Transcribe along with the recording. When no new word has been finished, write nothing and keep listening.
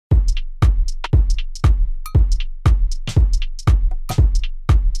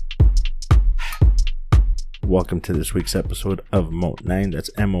welcome to this week's episode of Moat 9. That's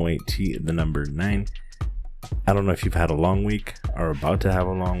M-O-A-T, the number 9. I don't know if you've had a long week or about to have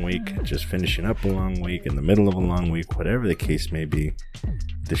a long week, just finishing up a long week, in the middle of a long week, whatever the case may be.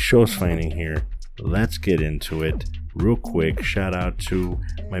 The show's finally here. Let's get into it. Real quick, shout out to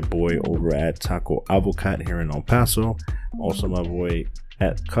my boy over at Taco Avocat here in El Paso. Also my boy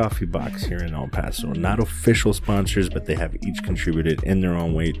at Coffee Box here in El Paso. Not official sponsors, but they have each contributed in their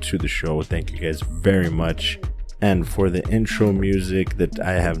own way to the show. Thank you guys very much. And for the intro music that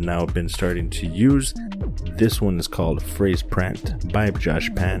I have now been starting to use, this one is called Phrase Print by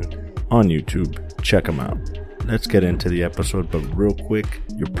Josh Pan on YouTube. Check them out. Let's get into the episode, but real quick,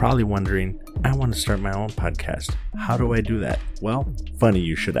 you're probably wondering, I want to start my own podcast. How do I do that? Well, funny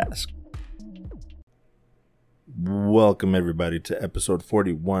you should ask. Welcome everybody to episode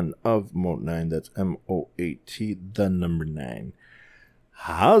 41 of Moat 9. That's M-O-A-T, the number 9.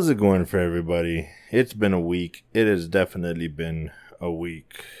 How's it going for everybody? It's been a week. It has definitely been a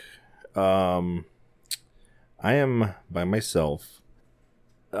week. I am by myself.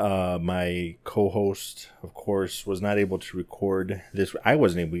 My co-host, of course, was not able to record this. I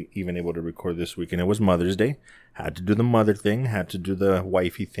wasn't even able to record this week, and it was Mother's Day. Had to do the mother thing. Had to do the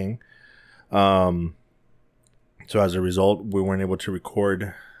wifey thing. So as a result, we weren't able to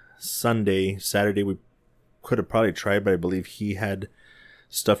record Sunday. Saturday, we could have probably tried, but I believe he had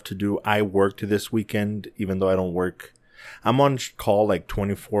stuff to do. I worked this weekend, even though I don't work. I'm on call like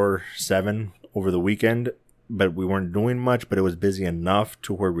 24/7 over the weekend, but we weren't doing much, but it was busy enough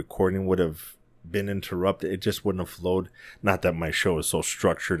to where recording would have been interrupted. It just wouldn't have flowed. Not that my show is so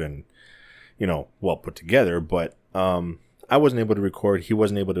structured and, well put together, but I wasn't able to record. He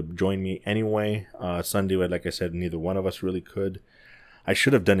wasn't able to join me anyway. Sunday, like I said, neither one of us really could. I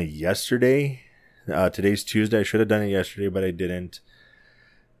should have done it yesterday. Today's Tuesday. I should have done it yesterday, but I didn't.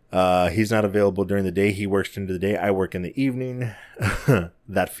 He's not available during the day. He works into the day. I work in the evening.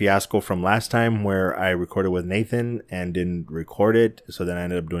 That fiasco from last time where I recorded with Nathan and didn't record it. So then I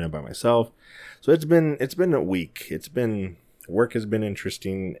ended up doing it by myself. So it's been a week. Work has been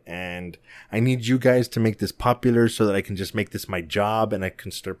interesting, and I need you guys to make this popular so that I can just make this my job and I can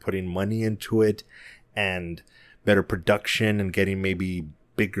start putting money into it and better production and getting maybe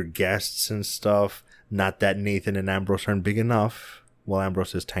bigger guests and stuff. Not that Nathan and Ambrose aren't big enough. Well,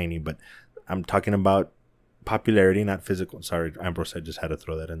 Ambrose is tiny, but I'm talking about popularity, not physical. Sorry, Ambrose, I just had to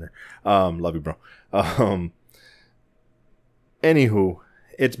throw that in there. Love you, bro. Anywho,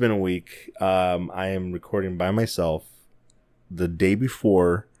 it's been a week. I am recording by myself. The day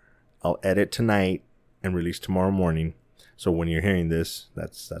before, I'll edit tonight and release tomorrow morning. So when you're hearing this,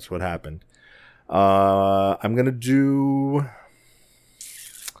 that's what happened. I'm gonna do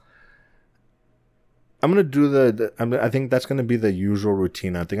I think that's gonna be the usual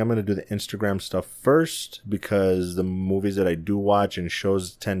routine. I think I'm gonna do the Instagram stuff first because the movies that I do watch and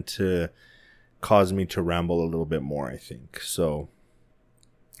shows tend to cause me to ramble a little bit more, I think. So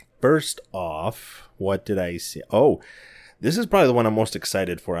first off, what did I see? Oh, this is probably the one I'm most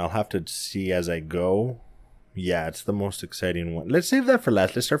excited for. I'll have to see as I go. Yeah, it's the most exciting one. Let's save that for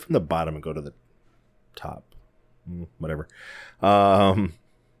last. Let's start from the bottom and go to the top. Whatever.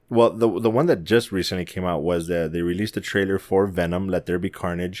 Well, the one that just recently came out was that they released a trailer for Venom, Let There Be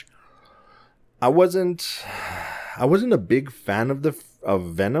Carnage. I wasn't a big fan of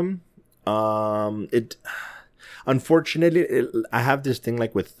Venom. Unfortunately, I have this thing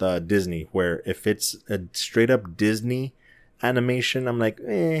like with Disney where if it's a straight up Disney animation, I'm like,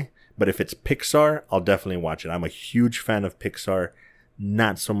 but if it's Pixar, I'll definitely watch it. I'm a huge fan of Pixar,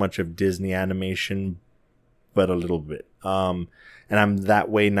 not so much of Disney animation, but a little bit. And I'm that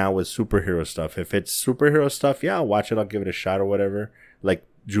way now with superhero stuff. If it's superhero stuff, yeah, I'll watch it. I'll give it a shot or whatever. Like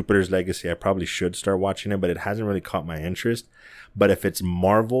Jupiter's Legacy, I probably should start watching it, but it hasn't really caught my interest. But if it's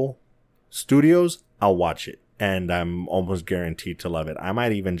Marvel Studios, I'll watch it. And I'm almost guaranteed to love it. I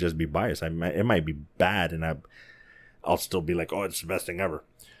might even just be biased. It might be bad, and I'll still be like, oh, it's the best thing ever.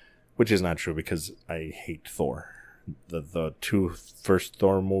 Which is not true because I hate Thor. The two first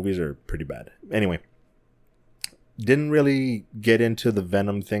Thor movies are pretty bad. Anyway, didn't really get into the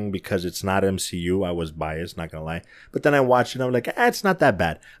Venom thing because it's not MCU. I was biased, not gonna lie. But then I watched it and I'm like, it's not that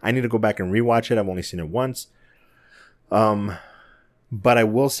bad. I need to go back and rewatch it. I've only seen it once. But I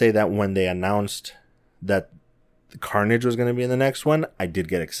will say that when they announced that Carnage was going to be in the next one, I did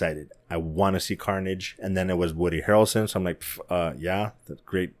get excited. I want to see Carnage. And then it was Woody Harrelson. So I'm like, yeah, that's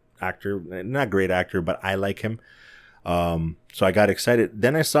great actor. Not great actor, but I like him. So I got excited.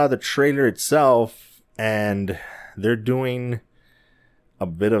 Then I saw the trailer itself and they're doing a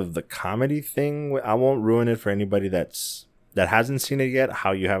bit of the comedy thing. I won't ruin it for anybody that hasn't seen it yet.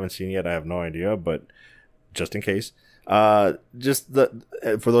 How you haven't seen it yet, I have no idea. But just in case. Just the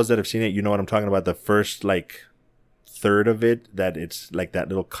for those that have seen it, you know what I'm talking about. The first like third of it, that it's like that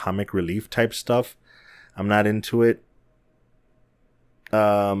little comic relief type stuff. I'm not into it.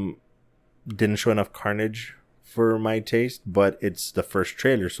 Didn't show enough carnage for my taste, but it's the first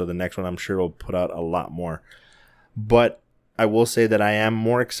trailer, so the next one I'm sure will put out a lot more. But I will say that I am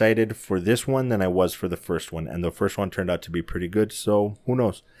more excited for this one than I was for the first one, and the first one turned out to be pretty good, so who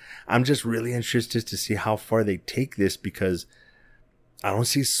knows. I'm just really interested to see how far they take this, because I don't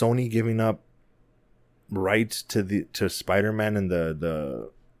see Sony giving up rights to Spider-Man and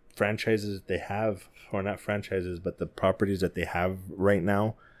the franchises they have, or not franchises, but the properties that they have right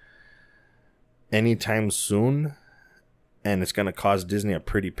now anytime soon. And it's going to cost Disney a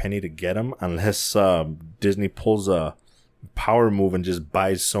pretty penny to get them, unless Disney pulls a power move and just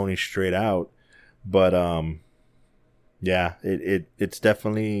buys Sony straight out. But yeah, it's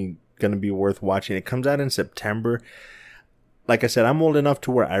definitely going to be worth watching. It comes out in September. Like I said, I'm old enough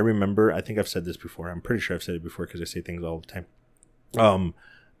to where I remember, I think I've said this before. I'm pretty sure I've said it before because I say things all the time.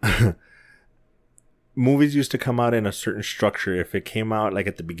 Movies used to come out in a certain structure. If it came out like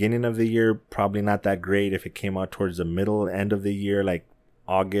at the beginning of the year, probably not that great. If it came out towards the middle end of the year, like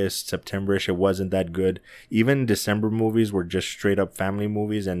August, September-ish, it wasn't that good. Even December movies were just straight up family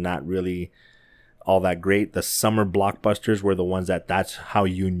movies and not really all that great. The summer blockbusters were the ones that's how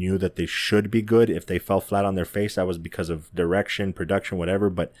you knew that they should be good. If they fell flat on their face, that was because of direction, production,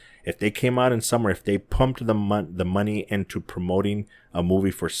 whatever. But if they came out in summer, if they pumped the money into promoting a movie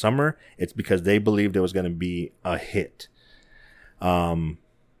for summer, it's because they believed it was going to be a hit. As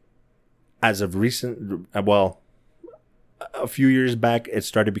of recent, well, a few years back, it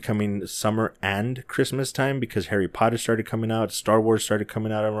started becoming summer and Christmas time because Harry Potter started coming out, Star Wars started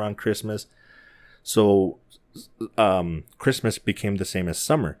coming out around Christmas. So Christmas became the same as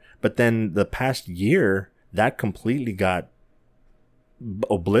summer. But then the past year, that completely got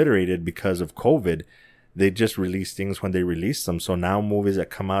obliterated because of COVID. They just release things when they release them. So now movies that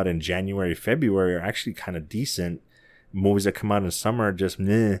come out in January, February are actually kind of decent. Movies that come out in summer are just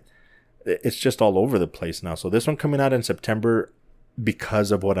meh. It's just all over the place now. So this one coming out in September, because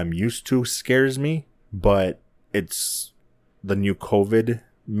of what I'm used to, scares me. But it's the new COVID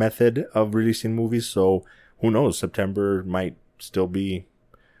method of releasing movies, so who knows, September might still be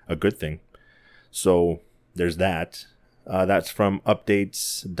a good thing. So there's that. That's from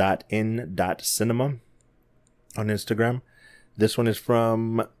updates.in.cinema on Instagram. This one is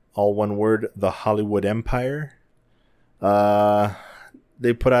from, all one word, The Hollywood Empire.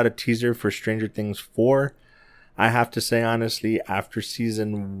 They put out a teaser for Stranger Things 4. I have to say, honestly, after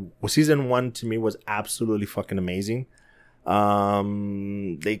season 1 to me was absolutely fucking amazing.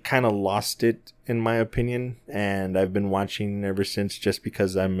 They kind of lost it in my opinion, and I've been watching ever since just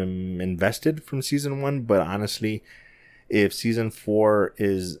because I'm invested from season 1. But honestly, if season 4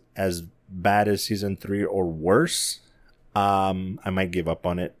 is as bad as season 3 or worse, I might give up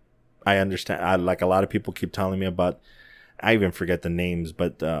on it. I understand. Like a lot of people keep telling me about, I even forget the names,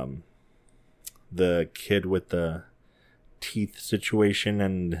 but the kid with the teeth situation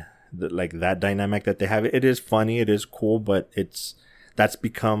and like that dynamic that they have. It is funny, it is cool, but that's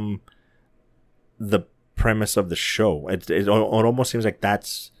become the premise of the show. It almost seems like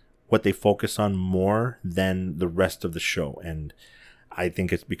that's what they focus on more than the rest of the show, and I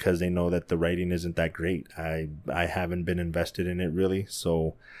think it's because they know that the writing isn't that great. I haven't been invested in it really,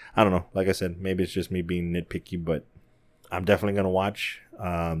 so I don't know. Like I said, maybe it's just me being nitpicky, but I'm definitely gonna watch.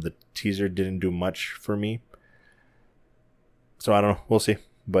 The teaser didn't do much for me, so I don't know. We'll see.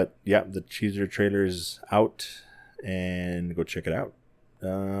 But yeah, the teaser trailer is out, and go check it out.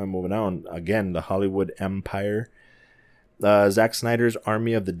 Moving on. Again, The Hollywood Empire. Zack Snyder's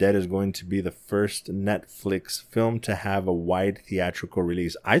Army of the Dead is going to be the first Netflix film to have a wide theatrical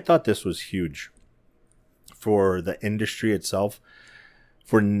release. I thought this was huge for the industry itself.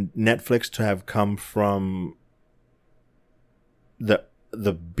 For Netflix to have come from the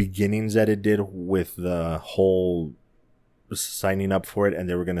beginnings that it did with the whole signing up for it, and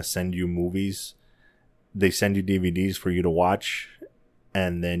they were going to send you movies. They send you DVDs for you to watch,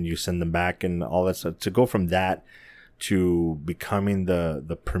 and then you send them back and all that stuff. To go from that to becoming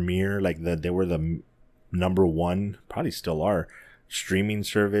the premier, like they were the number one, probably still are, streaming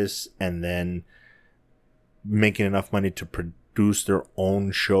service, and then making enough money to produce their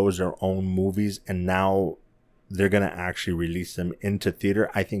own shows, their own movies, and now they're going to actually release them into theater,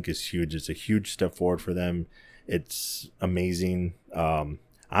 I think is huge. It's a huge step forward for them. It's amazing. I'm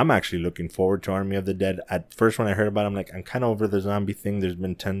actually looking forward to Army of the Dead. At first, when I heard about it, I'm like, I'm kind of over the zombie thing. There's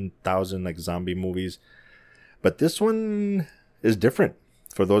been 10,000 like zombie movies, but this one is different.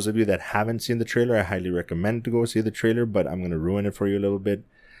 For those of you that haven't seen the trailer, I highly recommend to go see the trailer, but I'm going to ruin it for you a little bit.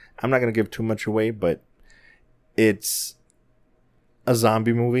 I'm not going to give too much away, but it's a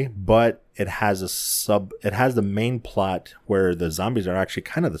zombie movie, but it has the main plot where the zombies are actually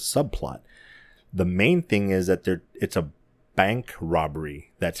kind of the subplot. The main thing is that it's a bank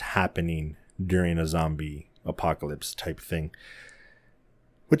robbery that's happening during a zombie apocalypse type thing,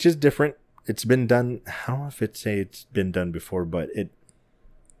 which is different. It's been done. I don't know if it's been done before, but it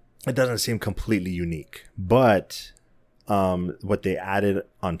doesn't seem completely unique. But what they added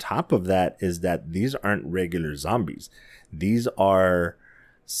on top of that is that these aren't regular zombies. These are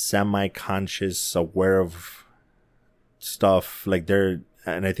semi-conscious, aware of stuff. Like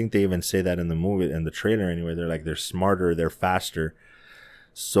and I think they even say that in the movie, in the trailer anyway. They're smarter, they're faster.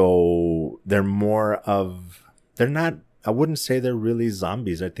 So they're not, I wouldn't say they're really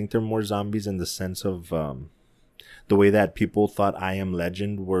zombies. I think they're more zombies in the sense of the way that people thought I Am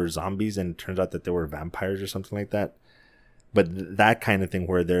Legend were zombies, and it turns out that they were vampires or something like that. But that kind of thing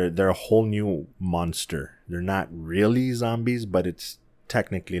where they're a whole new monster. They're not really zombies, but it's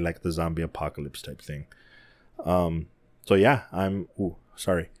technically like the zombie apocalypse type thing. So yeah,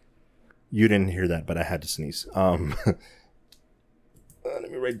 sorry. You didn't hear that, but I had to sneeze. Let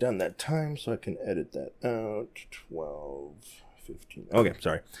me write down that time so I can edit that out. 12:15. Okay,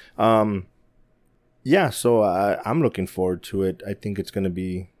 sorry. Yeah, so I'm looking forward to it. I think it's going to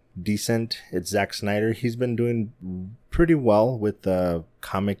be decent. It's Zack Snyder. He's been doing pretty well with the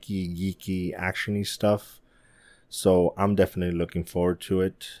comic-y, geeky, action-y stuff. So I'm definitely looking forward to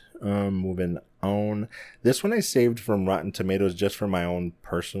it. Moving on. This one I saved from Rotten Tomatoes just for my own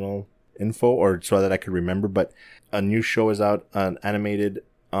personal info, or so that I could remember. But a new show is out, animated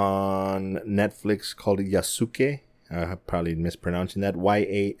on Netflix called Yasuke. Probably mispronouncing that.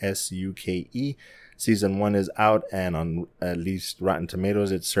 Yasuke. Season 1 is out, and on at least Rotten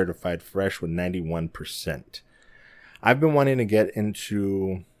Tomatoes, it's certified fresh with 91%. I've been wanting to get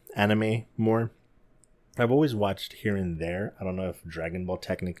into anime more. I've always watched here and there. I don't know if Dragon Ball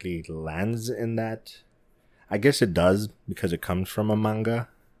technically lands in that. I guess it does because it comes from a manga.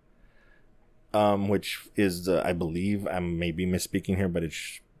 Which is, I believe, I may be misspeaking here, but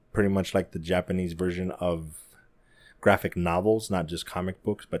it's pretty much like the Japanese version of graphic novels, not just comic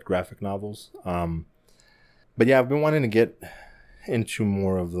books, but graphic novels. But yeah, I've been wanting to get into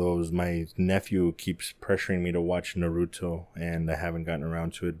more of those. My nephew keeps pressuring me to watch Naruto, and I haven't gotten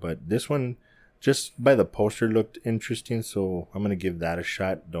around to it. But this one, just by the poster, looked interesting, so I'm going to give that a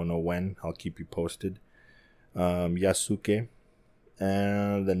shot. Don't know when. I'll keep you posted. Yasuke.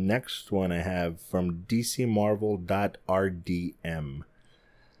 And the next one I have from DCMarvel.rdm.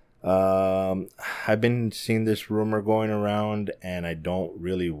 I've been seeing this rumor going around, and I don't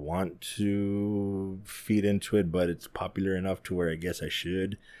really want to feed into it, but it's popular enough to where I guess I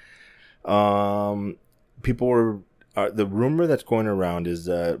should. The rumor that's going around is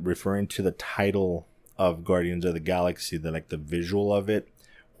referring to the title of Guardians of the Galaxy, the visual of it,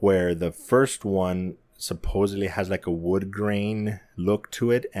 where the first one supposedly has like a wood grain look to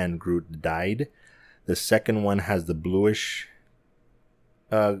it, and Groot died. The second one has the bluish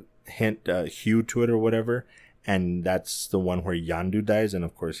hue to it or whatever, and that's the one where Yondu dies, and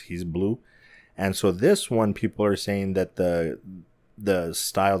of course he's blue. And so this one, people are saying that the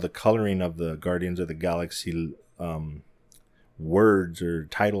style, the coloring of the Guardians of the Galaxy words or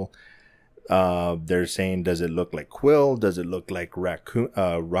title, they're saying, does it look like Quill? Does it look like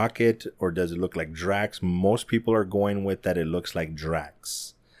Rocket? Or does it look like Drax? Most people are going with that it looks like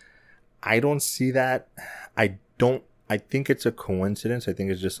Drax. I don't see that. I think it's a coincidence. I think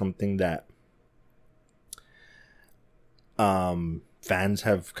it's just something that fans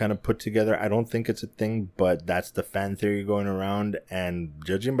have kind of put together. I don't think it's a thing, but that's the fan theory going around. And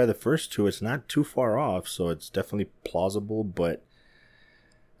judging by the first two, it's not too far off. So it's definitely plausible, but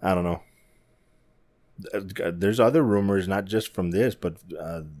I don't know. There's other rumors, not just from this, but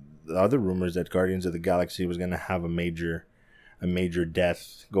the other rumors that Guardians of the Galaxy was going to have a major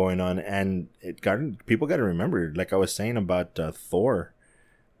death going on, and people got to remember, like I was saying about Thor,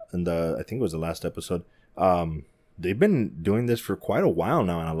 and I think it was the last episode. They've been doing this for quite a while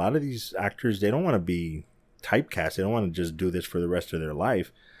now, and a lot of these actors, they don't want to be typecast. They don't want to just do this for the rest of their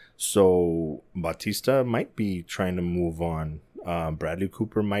life. So Bautista might be trying to move on. Bradley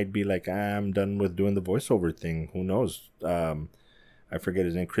Cooper might be like, I'm done with doing the voiceover thing. Who knows? I forget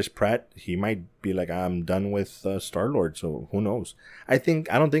his name. Chris Pratt. He might be like, I'm done with Star-Lord. So who knows? I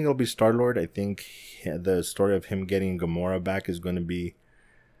don't think it'll be Star-Lord. I think the story of him getting Gamora back is going to be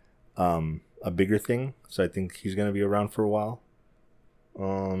a bigger thing. So I think he's going to be around for a while.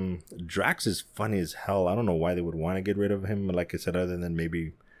 Drax is funny as hell. I don't know why they would want to get rid of him. Like I said, other than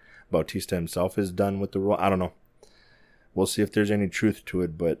maybe Bautista himself is done with the role. I don't know. We'll see if there's any truth to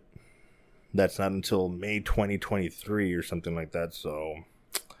it, but that's not until May 2023 or something like that. So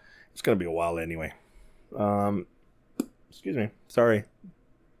it's gonna be a while anyway. Excuse me. Sorry.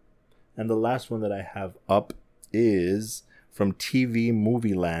 And the last one that I have up is from TV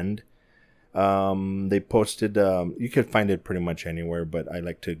Movie Land. They posted, you can find it pretty much anywhere, but I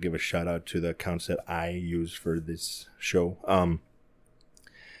like to give a shout out to the accounts that I use for this show. I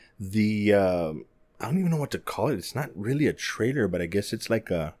don't even know what to call it. It's not really a trailer, but I guess it's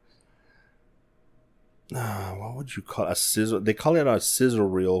like a, what would you call it? A sizzle? They call it a sizzle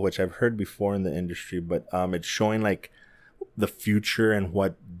reel, which I've heard before in the industry, but it's showing like the future and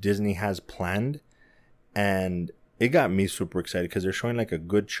what Disney has planned, and it got me super excited because they're showing like a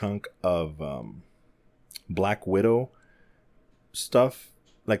good chunk of Black Widow stuff.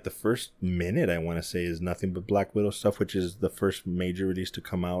 Like the first minute, I want to say, is nothing but Black Widow stuff, which is the first major release to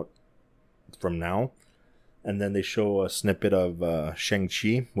come out from now. And then they show a snippet of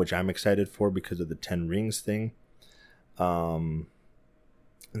Shang-Chi, which I'm excited for because of the 10 Rings thing. And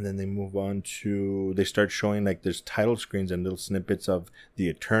then they move on to, they start showing like there's title screens and little snippets of the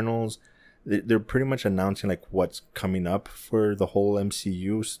Eternals. They're pretty much announcing like what's coming up for the whole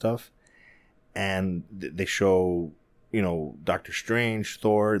MCU stuff. And they show, you know, Doctor Strange,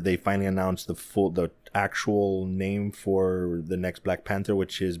 Thor. They finally announced the actual name for the next Black Panther,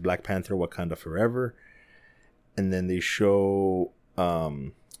 which is Black Panther Wakanda Forever. And then they show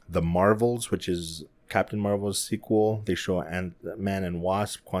the Marvels, which is Captain Marvel's sequel. They show Ant-Man and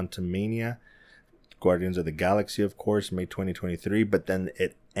Wasp, Quantumania, Guardians of the Galaxy, of course, May 2023. But then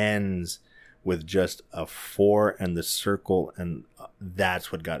it ends with just a 4 and the circle, and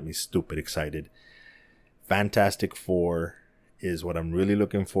that's what got me stupid excited. Fantastic Four is what I'm really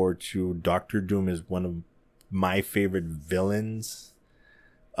looking forward to. Doctor Doom is one of my favorite villains.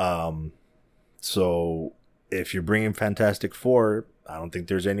 So if you're bringing Fantastic Four, I don't think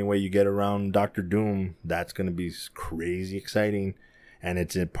there's any way you get around Doctor Doom. That's going to be crazy exciting. And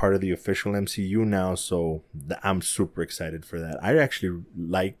it's a part of the official MCU now, so I'm super excited for that. I actually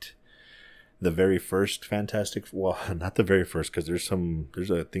liked the very first Fantastic, well, not the very first, because there's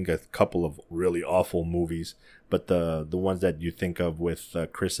I think a couple of really awful movies, but the ones that you think of with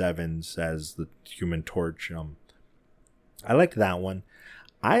Chris Evans as the Human Torch, I liked that one.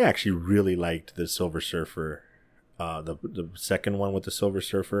 I actually really liked the Silver Surfer, the second one with the Silver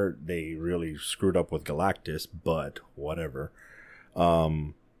Surfer. They really screwed up with Galactus, but whatever.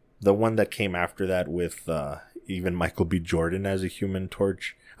 The one that came after that with even Michael B. Jordan as a Human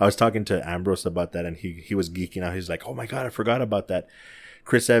Torch. I was talking to Ambrose about that, and he was geeking out. He's like, oh my God, I forgot about that.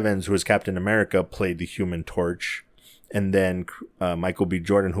 Chris Evans, who was Captain America, played the Human Torch. And then Michael B.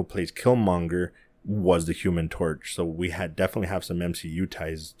 Jordan, who plays Killmonger, was the Human Torch. So we definitely have some MCU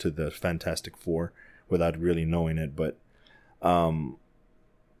ties to the Fantastic Four without really knowing it. But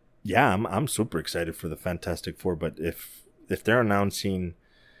yeah, I'm super excited for the Fantastic Four. But if they're announcing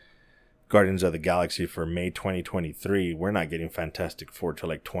Guardians of the Galaxy for May 2023, we're not getting Fantastic Four till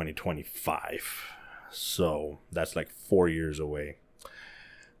like 2025. So that's like 4 years away.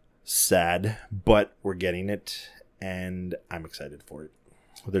 Sad, but we're getting it, and I'm excited for it.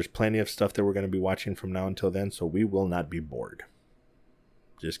 There's plenty of stuff that we're going to be watching from now until then, so we will not be bored.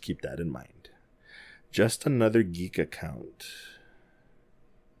 Just keep that in mind. Just Another Geek account.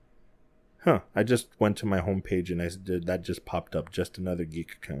 I just went to my homepage and that just popped up. Just Another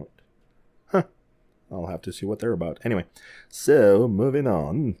Geek account. I'll have to see what they're about. Anyway, so moving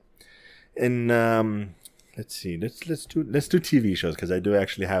on. And let's see. Let's do TV shows, because I do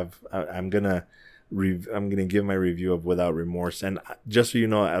actually have. I'm gonna give my review of Without Remorse, and just so you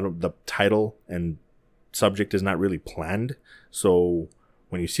know, the title and subject is not really planned. So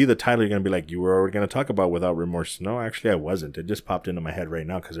when you see the title, you're gonna be like, you were already gonna talk about Without Remorse. No, actually, I wasn't. It just popped into my head right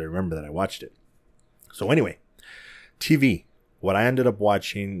now because I remember that I watched it. So anyway, TV. What I ended up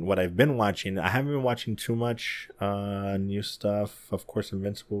watching, what I've been watching, I haven't been watching too much new stuff. Of course,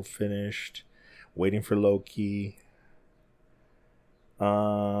 Invincible finished. Waiting for Loki. I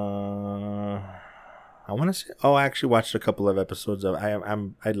want to say, I actually watched a couple of episodes of. I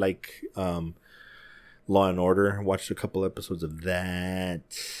like Law and Order. Watched a couple episodes of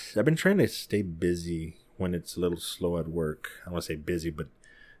that. I've been trying to stay busy when it's a little slow at work. I don't want to say busy, but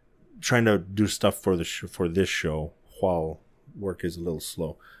trying to do stuff for this show while work is a little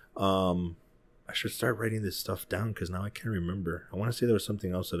slow. I should start writing this stuff down because now I can't remember. I want to say there was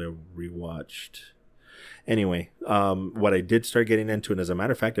something else that I rewatched. Anyway, what I did start getting into, and as a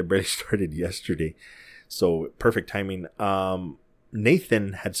matter of fact, I barely started yesterday, so perfect timing.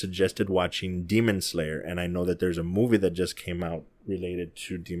 Nathan had suggested watching Demon Slayer, and I know that there's a movie that just came out related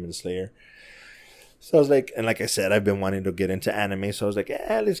to Demon Slayer. So I was like, and like I said, I've been wanting to get into anime, so I was like,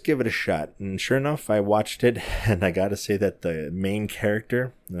 let's give it a shot. And sure enough, I watched it, and I gotta say that the main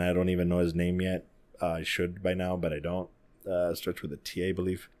character, and I don't even know his name yet, I should by now, but I don't, starts with a T, I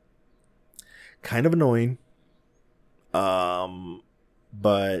believe. Kind of annoying, but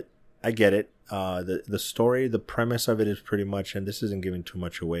I get it. The story, the premise of it is pretty much, and this isn't giving too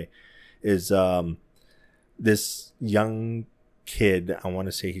much away, is this young kid, I want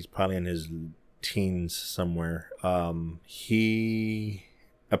to say he's probably in his teens somewhere. He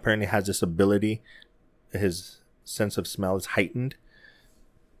apparently has this ability. His sense of smell is heightened.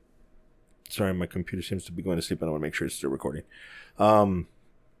 Sorry, my computer seems to be going to sleep. I want to make sure it's still recording.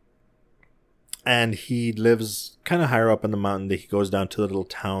 And he lives kind of higher up in the mountain. That he goes down to the little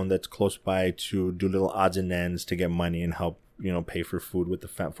town that's close by to do little odds and ends to get money and help, pay for food with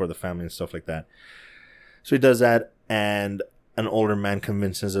for the family and stuff like that. So he does that, and an older man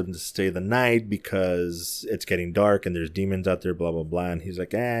convinces him to stay the night because it's getting dark and there's demons out there, blah, blah, blah. And he's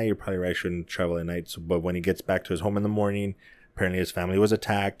like, you're probably right. I shouldn't travel at night. So, but when he gets back to his home in the morning, apparently his family was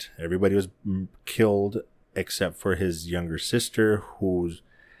attacked. Everybody was killed except for his younger sister, who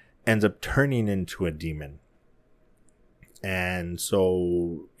ends up turning into a demon. And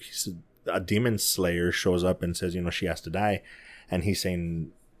so a demon slayer shows up and says, she has to die. And he's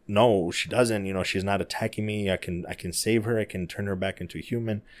saying, no, she doesn't. She's not attacking me. I can save her. I can turn her back into a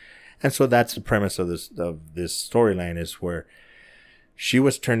human. And so that's the premise of this storyline, is where she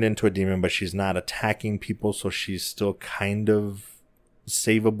was turned into a demon, but she's not attacking people. So she's still kind of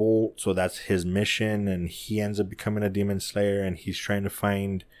savable. So that's his mission. And he ends up becoming a demon slayer, and he's trying to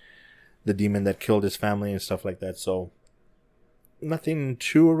find the demon that killed his family and stuff like that. So nothing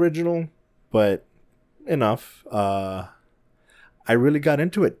too original, but enough. I really got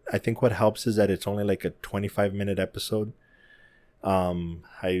into it. I think what helps is that it's only like a 25-minute episode.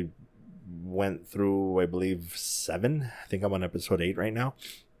 I went through, I believe, 7. I think I'm on episode 8 right now.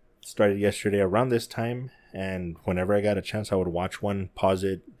 Started yesterday around this time, and whenever I got a chance, I would watch one, pause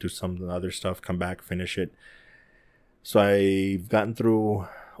it, do some other stuff, come back, finish it. So I've gotten through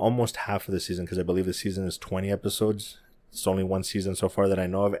almost half of the season, because I believe the season is 20 episodes. It's only one season so far that I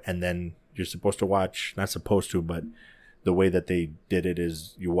know of, and then you're supposed to watch, not supposed to, but the way that they did it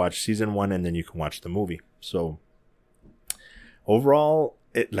is you watch season 1 and then you can watch the movie. So overall,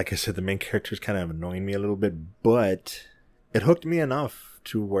 like I said, the main character is kind of annoying me a little bit, but it hooked me enough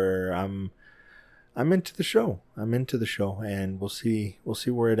to where I'm into the show. And we'll see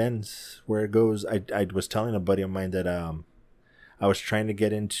where it ends, where it goes. I was telling a buddy of mine that I was trying to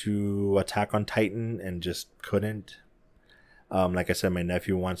get into Attack on Titan and just couldn't. Like I said, my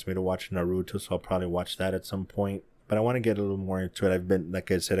nephew wants me to watch Naruto, so I'll probably watch that at some point. But I want to get a little more into it. I've been, like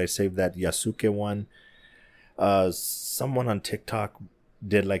I said, I saved that Yasuke one. Someone on TikTok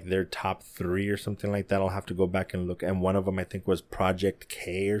did like their top 3 or something like that. I'll have to go back and look. And one of them, I think, was Project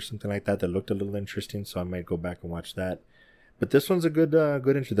K or something like that looked a little interesting. So I might go back and watch that. But this one's a good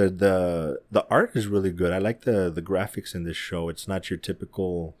intro. The art is really good. I like the graphics in this show. It's not your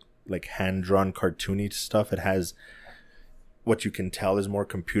typical like hand-drawn cartoony stuff. It has what you can tell is more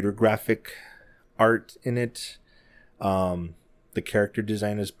computer graphic art in it. The character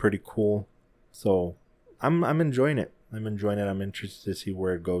design is pretty cool, so I'm enjoying it. I'm interested to see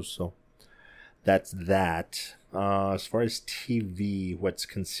where it goes. So that's that. As far as TV, what's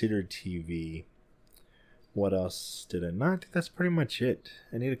considered TV? What else did I not? I think that's pretty much it.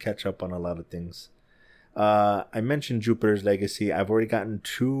 I need to catch up on a lot of things. I mentioned Jupiter's Legacy. I've already gotten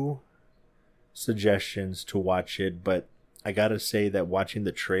 2 suggestions to watch it, but I gotta say that watching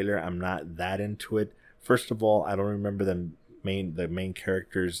the trailer, I'm not that into it. First of all, I don't remember the main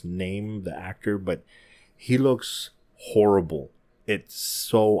character's name, the actor, but he looks horrible. It's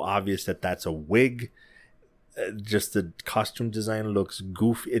so obvious that that's a wig. Just the costume design looks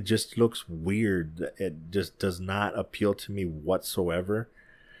goofy. It just looks weird. It just does not appeal to me whatsoever.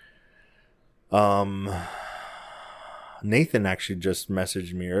 Nathan actually just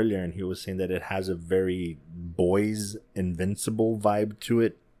messaged me earlier, and he was saying that it has a very Boys Invincible vibe to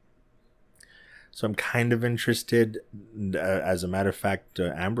it. So I'm kind of interested. As a matter of fact,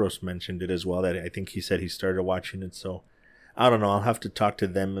 Ambrose mentioned it as well. That I think he said he started watching it. So I don't know. I'll have to talk to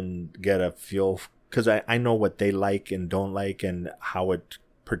them and get a feel, because I know what they like and don't like, and how it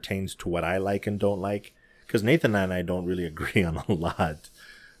pertains to what I like and don't like. Because Nathan and I don't really agree on a lot.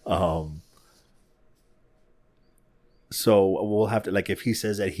 So we'll have to, like, if he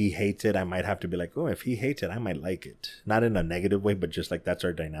says that he hates it, I might have to be like, oh, if he hates it, I might like it. Not in a negative way, but just like that's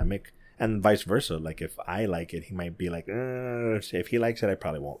our dynamic. and vice versa. Like if I like it, he might be like, if he likes it, I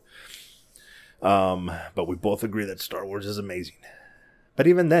probably won't. But we both agree that Star Wars is amazing. But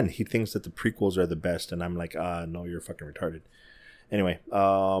even then, he thinks that the prequels are the best, and I'm like, no, you're fucking retarded. Anyway,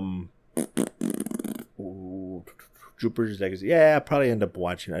 Jupiter's Legacy. Yeah, I'll probably end up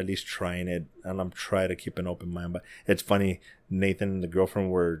watching, at least trying it, and I'm trying to keep an open mind. But it's funny, Nathan and the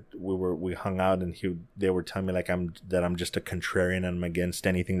girlfriend we hung out, and they were telling me like I'm just a contrarian and I'm against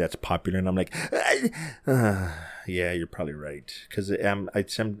anything that's popular, and I'm like, yeah, you're probably right, because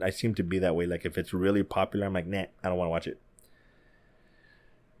I seem to be that way. Like if it's really popular, I'm like, nah, I don't want to watch it.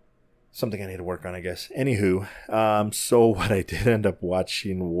 Something I need to work on, I guess. Anywho, so what I did end up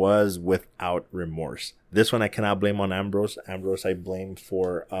watching was Without Remorse. This one I cannot blame on Ambrose. Ambrose I blame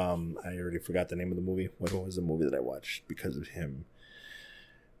for, I already forgot the name of the movie. What was the movie that I watched because of him?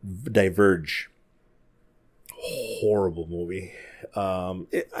 Diverge. Horrible movie.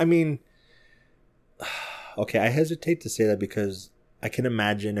 Okay, I hesitate to say that because I can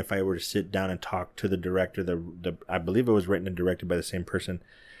imagine if I were to sit down and talk to the director, I believe it was written and directed by the same person.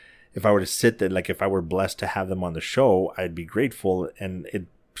 If I were to sit there, like if I were blessed to have them on the show, I'd be grateful. And it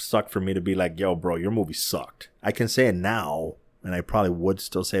sucked for me to be like, yo, bro, your movie sucked. I can say it now, and I probably would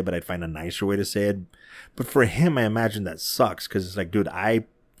still say it, but I'd find a nicer way to say it. But for him, I imagine that sucks because it's like, dude,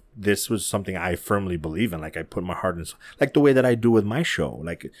 this was something I firmly believe in. Like I put my heart in, like the way that I do with my show.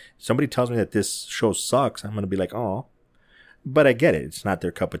 Like if somebody tells me that this show sucks, I'm going to be like, oh, but I get it. It's not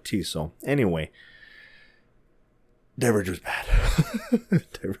their cup of tea. So anyway, Diverge was bad.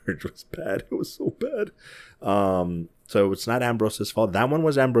 Diverge was bad. It was so bad. So it's not Ambrose's fault. That one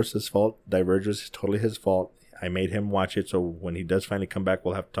was Ambrose's fault. Diverge was totally his fault. I made him watch it. So when he does finally come back,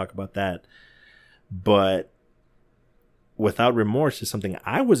 we'll have to talk about that. But Without Remorse is something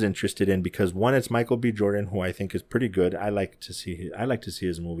I was interested in because one, it's Michael B. Jordan, who I think is pretty good. I like to see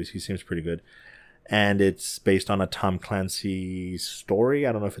his movies. He seems pretty good. And it's based on a Tom Clancy story.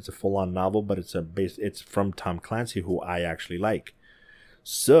 I don't know if it's a full-on novel, but it's from Tom Clancy, who I actually like.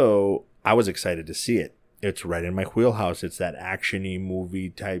 So I was excited to see it. It's right in my wheelhouse. It's that action-y movie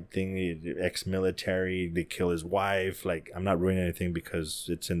type thing. Ex-military. They kill his wife. Like, I'm not ruining anything because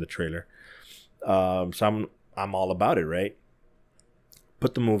it's in the trailer. So I'm all about it, right?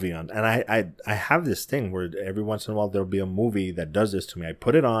 Put the movie on. And I have this thing where every once in a while there'll be a movie that does this to me. I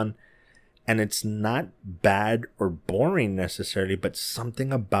put it on. And it's not bad or boring necessarily, but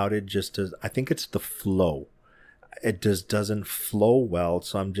something about it just does. I think it's the flow. It just doesn't flow well.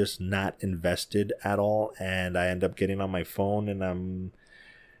 So I'm just not invested at all. And I end up getting on my phone and I'm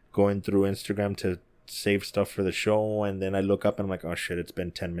going through Instagram to save stuff for the show. And then I look up and I'm like, oh shit, it's been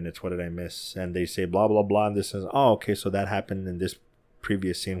 10 minutes. What did I miss? And they say blah, blah, blah. And this is, oh, okay. So that happened in this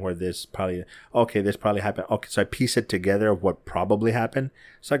previous scene where this probably happened. Okay, so I piece it together of what probably happened.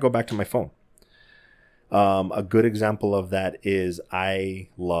 So I go back to my phone. A good example of that is I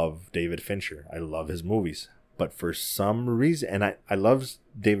love David Fincher. I love his movies. But for some reason, and I love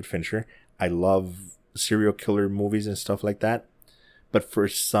David Fincher. I love serial killer movies and stuff like that. But for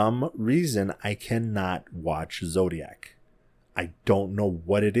some reason, I cannot watch Zodiac. I don't know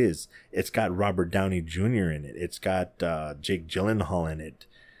what it is. It's got Robert Downey Jr. in it. It's got Jake Gyllenhaal in it.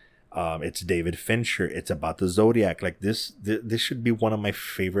 It's David Fincher. It's about the Zodiac. Like this should be one of my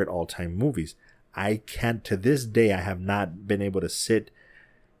favorite all-time movies. I can't, to this day, I have not been able to sit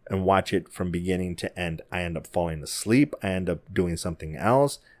and watch it from beginning to end. I end up falling asleep. I end up doing something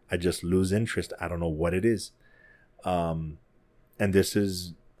else. I just lose interest. I don't know what it is. And this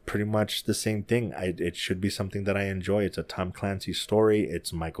is pretty much the same thing. It should be something that I enjoy. It's a Tom Clancy story.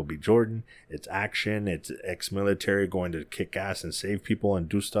 It's Michael B. Jordan. It's action. It's ex-military going to kick ass and save people and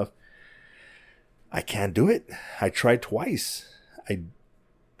do stuff. I can't do it. I tried twice. I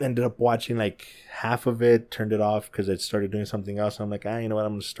ended up watching like half of it, turned it off because I started doing something else. I'm like, you know what?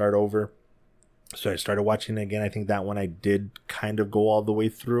 I'm going to start over. So I started watching it again. I think that one I did kind of go all the way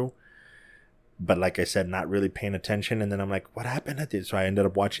through. But like I said, not really paying attention. And then I'm like, what happened at this? So I ended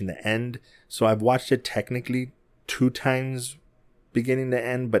up watching the end. So I've watched it technically 2 times beginning to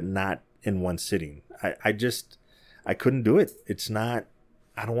end, but not in one sitting. I couldn't do it. It's not,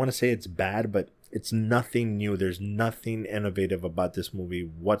 I don't want to say it's bad, but it's nothing new. There's nothing innovative about this movie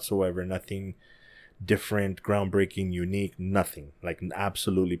whatsoever. Nothing different, groundbreaking, unique, nothing. Like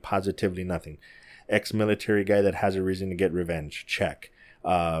absolutely, positively nothing. Ex-military guy that has a reason to get revenge. Check.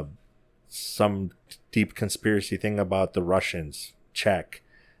 Some deep conspiracy thing about the Russians. Check.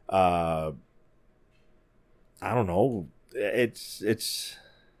 I don't know. It's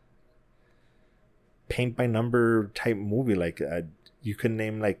paint by number type movie. Like you can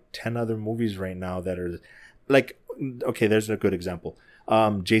name like 10 other movies right now that are like, okay, there's a good example.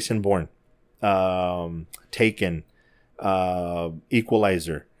 Jason Bourne, Taken,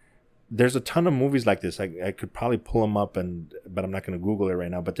 Equalizer. There's a ton of movies like this. I could probably pull them up, but I'm not going to Google it right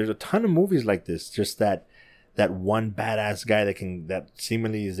now. But there's a ton of movies like this. Just that one badass guy that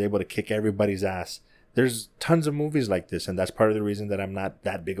seemingly is able to kick everybody's ass. There's tons of movies like this, and that's part of the reason that I'm not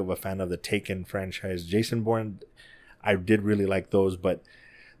that big of a fan of the Taken franchise. Jason Bourne, I did really like those, but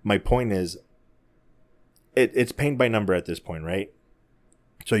my point is, it's paint by number at this point, right?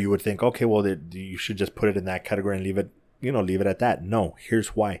 So you would think, okay, well, you should just put it in that category and leave it at that. No, here's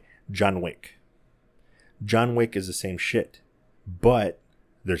why. John Wick. John Wick is the same shit, but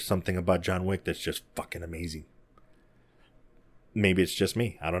there's something about John Wick that's just fucking amazing. Maybe it's just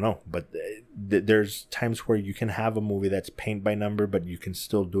me. I don't know. But there's times where you can have a movie that's paint by number, but you can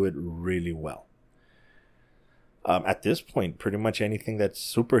still do it really well. At this point, pretty much anything that's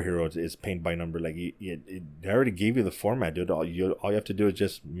superheroes is paint by number. Like, it already gave you the format, dude. All you have to do is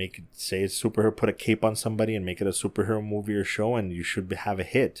just make it say it's superhero, put a cape on somebody and make it a superhero movie or show, and you should have a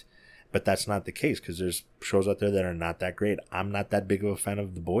hit. But that's not the case, because there's shows out there that are not that great. I'm not that big of a fan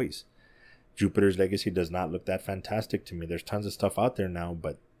of The Boys. Jupiter's Legacy does not look that fantastic to me. There's tons of stuff out there now,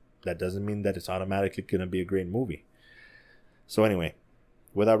 but that doesn't mean that it's automatically going to be a great movie. So anyway,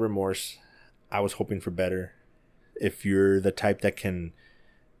 without remorse, I was hoping for better. If you're the type that can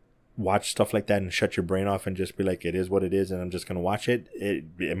watch stuff like that and shut your brain off and just be like, it is what it is, and I'm just going to watch it,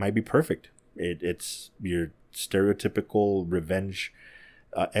 it might be perfect. It's your stereotypical revenge,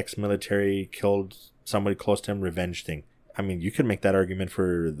 ex-military killed somebody close to him revenge thing. I mean, you could make that argument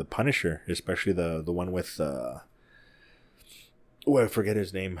for The Punisher, especially the one with I forget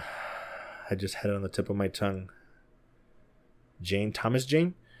his name. I just had it on the tip of my tongue. Thomas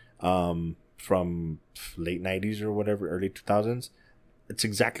Jane, from late 90s or whatever, early 2000s. It's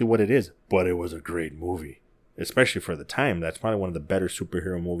exactly what it is, but it was a great movie, especially for the time. That's probably one of the better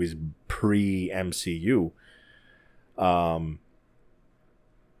superhero movies pre-MCU.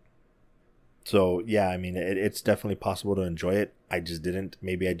 So yeah, I mean, it's definitely possible to enjoy it. I just didn't.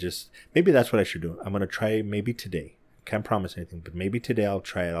 Maybe that's what I should do. I'm going to try maybe today. Can't promise anything, but maybe today I'll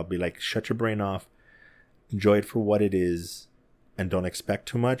try it. I'll be like, shut your brain off, enjoy it for what it is, and don't expect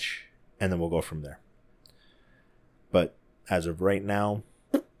too much, and then we'll go from there. But as of right now,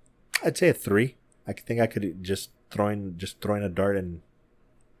 I'd say a 3. I think I could just throwing a dart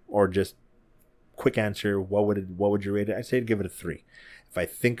or just quick answer. What would you rate it? I'd say I'd give it a 3. If I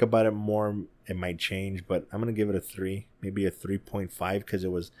think about it more, it might change, but I'm gonna give it a 3, maybe a 3.5, because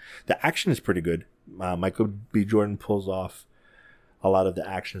the action is pretty good. Michael B. Jordan pulls off a lot of the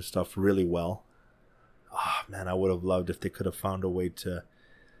action stuff really well. Oh man, I would have loved if they could have found a way to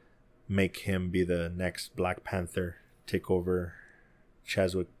make him be the next Black Panther, take over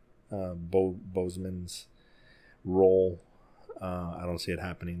Chadwick Boseman's role. I don't see it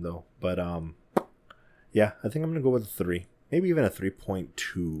happening though, but yeah, I think I'm gonna go with a 3, maybe even a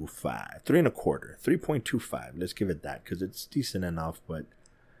 3.25, 3.25, 3.25. Let's give it that, because it's decent enough, but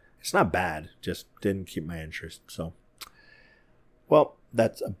it's not bad. Just didn't keep my interest. So, well,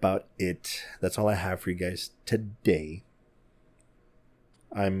 that's about it. That's all I have for you guys today.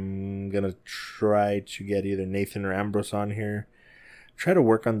 I'm going to try to get either Nathan or Ambrose on here. Try to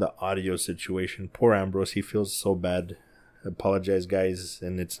work on the audio situation. Poor Ambrose. He feels so bad. I apologize, guys.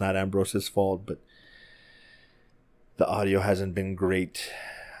 And it's not Ambrose's fault, but the audio hasn't been great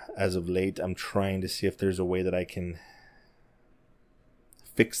as of late. I'm trying to see if there's a way that I can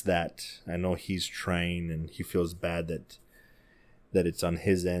fix that. I know he's trying, and he feels bad that it's on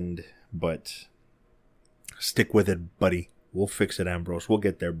his end, but stick with it, buddy. We'll fix it, Ambrose. We'll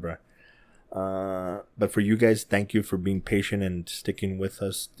get there, bruh. But for you guys, thank you for being patient and sticking with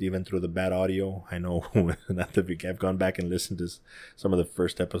us even through the bad audio. I know I've gone back and listened to some of the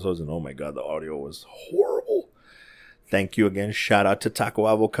first episodes, and oh my god, the audio was horrible. Thank you again. Shout out to Taco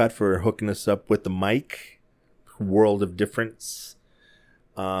Avocat for hooking us up with the mic. World of difference.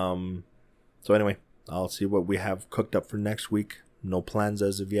 So anyway, I'll see what we have cooked up for next week. No plans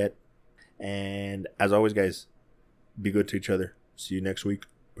as of yet. And as always, guys, be good to each other. See you next week.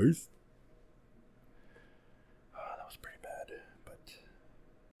 Peace. Oh, that was pretty bad, but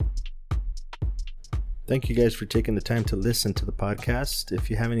thank you guys for taking the time to listen to the podcast.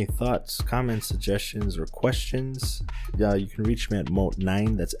 If you have any thoughts, comments, suggestions, or questions, you can reach me at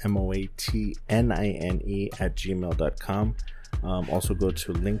moatnine. That's MOATNINE @gmail.com. Also go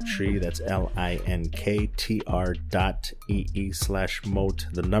to Linktree. That's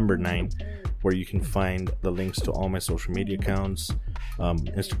linktr.ee/moat9, where you can find the links to all my social media accounts,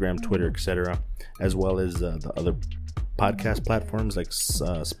 Instagram, Twitter, etc., as well as the other podcast platforms like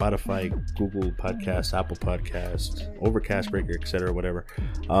Spotify, Google Podcasts, Apple Podcasts, Overcast, Breaker, etc., whatever.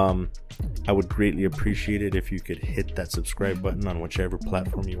 I would greatly appreciate it if you could hit that subscribe button on whichever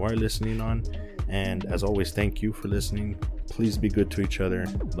platform you are listening on. And as always, thank you for listening. Please be good to each other.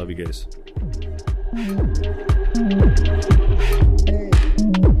 Love you guys.